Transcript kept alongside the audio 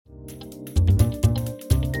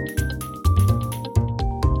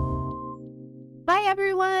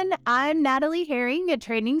everyone. I'm Natalie Herring, a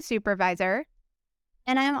training supervisor.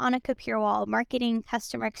 And I'm Anicca Purewall, Marketing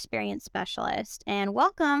Customer Experience Specialist. And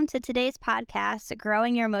welcome to today's podcast,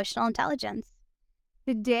 Growing Your Emotional Intelligence.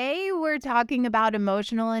 Today, we're talking about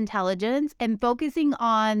emotional intelligence and focusing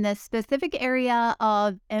on the specific area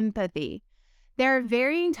of empathy. There are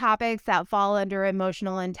varying topics that fall under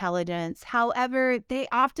emotional intelligence. However, they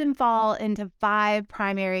often fall into five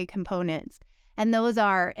primary components, and those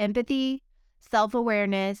are empathy, self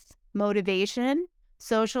awareness, motivation,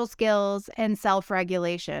 social skills, and self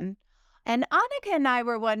regulation. And Annika and I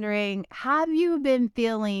were wondering, have you been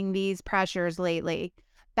feeling these pressures lately?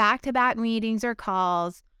 Back to back meetings or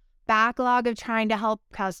calls, backlog of trying to help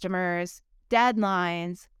customers,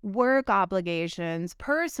 deadlines, work obligations,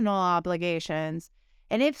 personal obligations.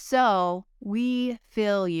 And if so, we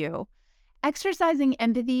feel you. Exercising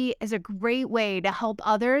empathy is a great way to help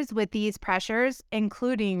others with these pressures,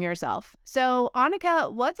 including yourself. So,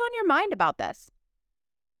 Annika, what's on your mind about this?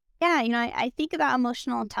 Yeah, I think about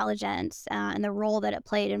emotional intelligence and the role that it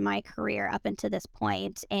played in my career up until this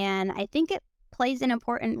point. And I think it plays an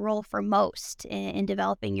important role for most in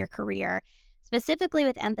developing your career, specifically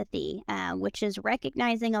with empathy, which is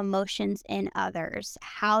recognizing emotions in others,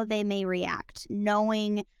 how they may react,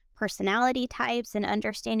 knowing personality types, and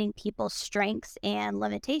understanding people's strengths and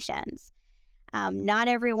limitations. Not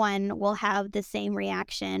everyone will have the same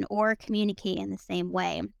reaction or communicate in the same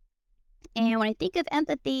way. And when I think of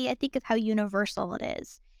empathy, I think of how universal it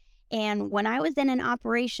is. And when I was in an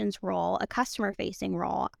operations role, a customer facing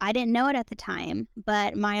role, I didn't know it at the time,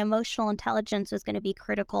 but my emotional intelligence was going to be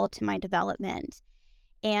critical to my development.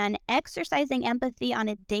 And exercising empathy on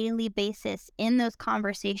a daily basis in those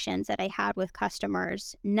conversations that I had with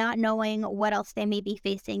customers, not knowing what else they may be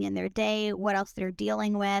facing in their day, what else they're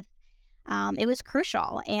dealing with, it was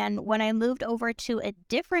crucial. And when I moved over to a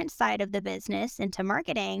different side of the business into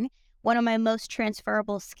marketing, one of my most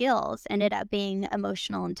transferable skills ended up being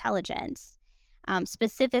emotional intelligence,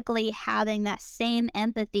 specifically having that same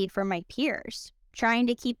empathy for my peers, trying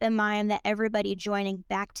to keep in mind that everybody joining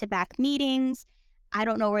back to back meetings, I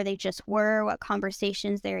don't know where they just were, what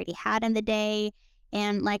conversations they already had in the day.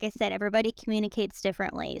 And like I said, everybody communicates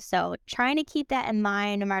differently. So trying to keep that in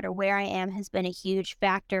mind, no matter where I am, has been a huge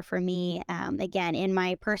factor for me, again, in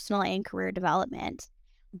my personal and career development.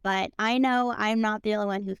 But I know I'm not the only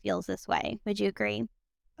one who feels this way. Would you agree?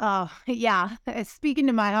 Oh, yeah. Speaking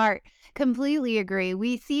to my heart, completely agree.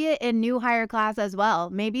 We see it in new hire class as well.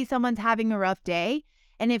 Maybe someone's having a rough day.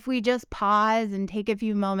 And if we just pause and take a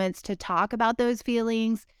few moments to talk about those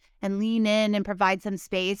feelings and lean in and provide some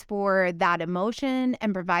space for that emotion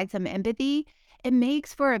and provide some empathy, it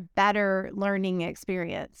makes for a better learning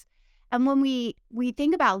experience. And when we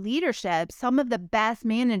think about leadership, some of the best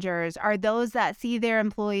managers are those that see their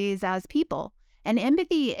employees as people, and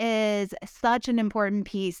empathy is such an important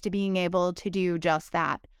piece to being able to do just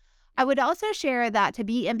that. I would also share that to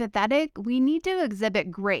be empathetic, we need to exhibit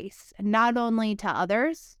grace, not only to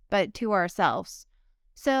others, but to ourselves.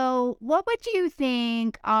 So, what would you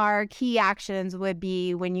think our key actions would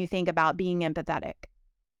be when you think about being empathetic?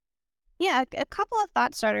 Yeah, a couple of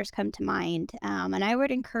thought starters come to mind, and I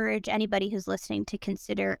would encourage anybody who's listening to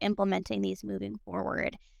consider implementing these moving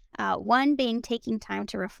forward. One being taking time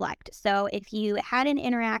to reflect. So, if you had an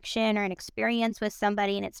interaction or an experience with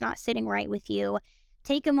somebody and it's not sitting right with you,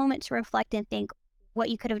 take a moment to reflect and think what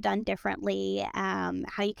you could have done differently,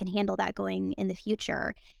 how you can handle that going in the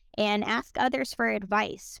future, and ask others for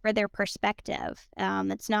advice, for their perspective.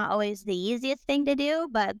 It's not always the easiest thing to do,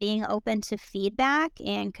 but being open to feedback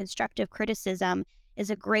and constructive criticism is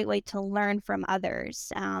a great way to learn from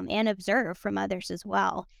others, and observe from others as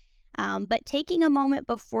well. But taking a moment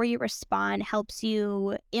before you respond helps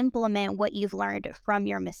you implement what you've learned from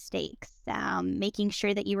your mistakes, making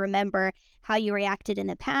sure that you remember how you reacted in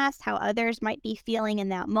the past, how others might be feeling in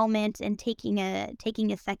that moment, and taking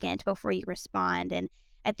a second before you respond. And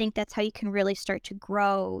I think that's how you can really start to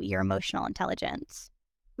grow your emotional intelligence.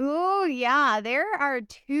 Oh, yeah. There are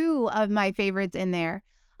two of my favorites in there.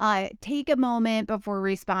 Take a moment before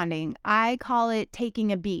responding. I call it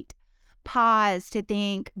taking a beat. Pause to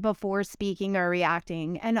think before speaking or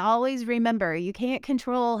reacting. And always remember, you can't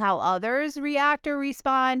control how others react or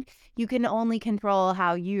respond. You can only control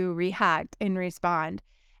how you react and respond.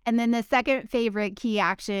 And then the second favorite key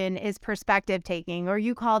action is perspective taking, or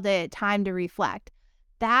you called it time to reflect.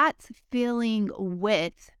 That's feeling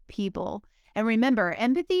with people. And remember,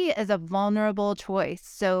 empathy is a vulnerable choice.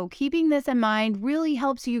 So keeping this in mind really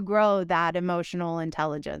helps you grow that emotional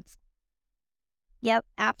intelligence. Yep,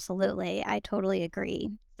 absolutely. I totally agree.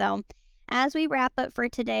 So, As we wrap up for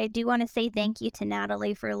today, I do want to say thank you to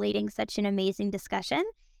Natalie for leading such an amazing discussion.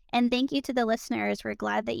 And thank you to the listeners. We're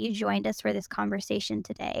glad that you joined us for this conversation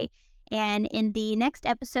today. And in the next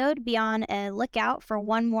episode, be on a lookout for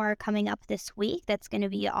one more coming up this week that's going to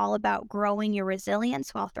be all about growing your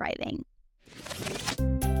resilience while thriving.